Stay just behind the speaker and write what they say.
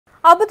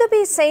Abu Dhabi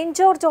Saint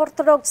George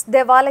orthodox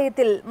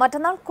ദേവാലയത്തിൽ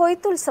മറ്റന്നാൾ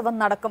കൊയ്ത്തുത്സവം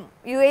നടക്കും.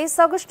 UAE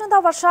സഹിഷ്ണുതാ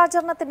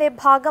വർഷാചരണത്തിന്റെ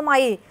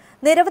ഭാഗമായി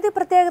നിരവധി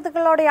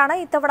പ്രത്യേകതകളോടെയാണ്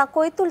ഇത്തവണ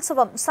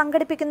കൊയ്ത്തുത്സവം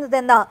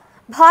സംഘടിപ്പിക്കുന്നതെന്ന്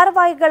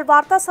ഭാരവാഹികൾ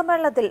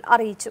വാർത്താസമ്മേളനത്തിൽ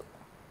അറിയിച്ചു.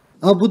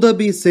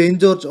 അബുദാബി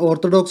സെയിന്റ് ജോർജ്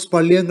ഓർത്തഡോക്സ്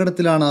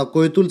പള്ളിയങ്കണത്തിലാണ്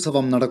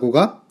കൊയ്ത്തുത്സവം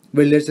നടക്കുക.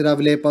 വെള്ളിയാഴ്ച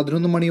രാവിലെ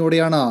 11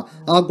 മണിയോടെയാണ്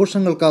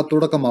ആഘോഷങ്ങൾക്ക്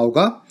തുടക്കമാവുക.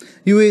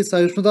 UAE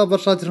സഹിഷ്ണുതാ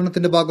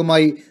വർഷാചരണത്തിന്റെ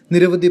ഭാഗമായി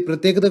നിരവധി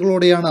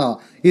പ്രത്യേകതകളോടെയാണ്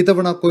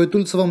ഇത്തവണ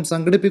കൊയ്ത്തുത്സവം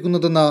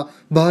സംഘടിപ്പിക്കുന്നതെന്ന്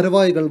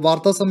ഭാരവാഹികൾ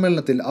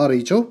വാർത്താസമ്മേളനത്തിൽ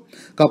അറിയിച്ചു.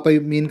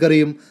 കപ്പയും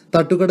മീൻകറിയും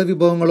തട്ടുകട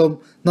വിഭവങ്ങളും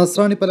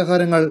നസ്രാണി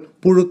പലഹാരങ്ങൾ,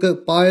 പുഴുക്ക്,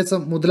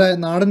 പായസം മുതലായ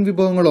നാടൻ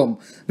വിഭവങ്ങളും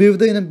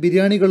വിവിധ ഇനം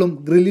ബിരിയാണികളും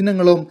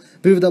ഗ്രില്ലിനങ്ങളും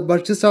വിവിധ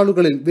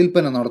ഭക്ഷ്യസ്റ്റാളുകളിൽ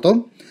വിൽപ്പന നടത്തും.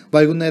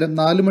 വൈകുന്നേരം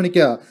 4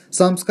 മണിക്ക്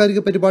സാംസ്കാരിക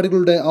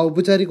പരിപാടികളുടെ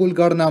ഔപചാരിക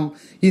ഉദ്ഘാടനം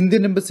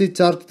Indian embassy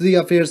charge the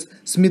affairs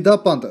Smitha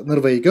പന്ത്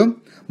നിർവഹിക്കും.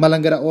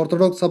 മലങ്കര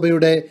ഓർത്തഡോക്സ്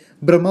സഭയുടെ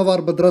ബ്രഹ്മവാർ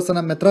ഭദ്രാസന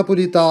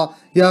മെത്രാപൊലീത്ത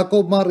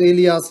യാക്കോബ് മാർ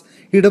ഏലിയാസ്,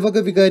 ഇടവക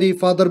വികാരി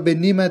father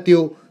Benny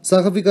Mathew,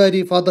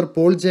 സഹവികാരി father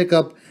Paul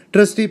Jacob,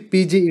 trustee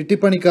PG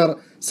ഇട്ടിപ്പണിക്കാർ,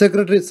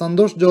 secretary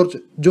Santhosh George,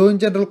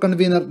 joint general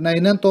convener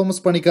Ninan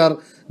Thomas പണിക്കാർ,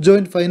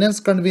 joint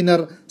finance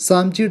convener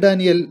Samji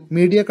Daniel,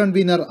 media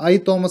convener I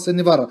Thomas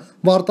എന്നിവർ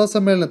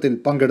വാർത്താസമ്മേളനത്തിൽ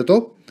പങ്കെടുത്തു.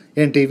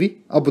 NTV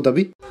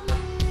Abu Dhabi.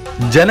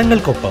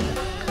 ജനങ്ങൾക്കൊപ്പം,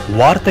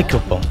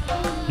 വാർത്തയ്ക്കൊപ്പം,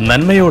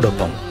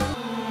 നന്മയോടൊപ്പം.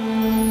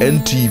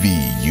 NTV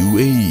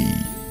UAE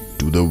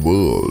to the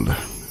world.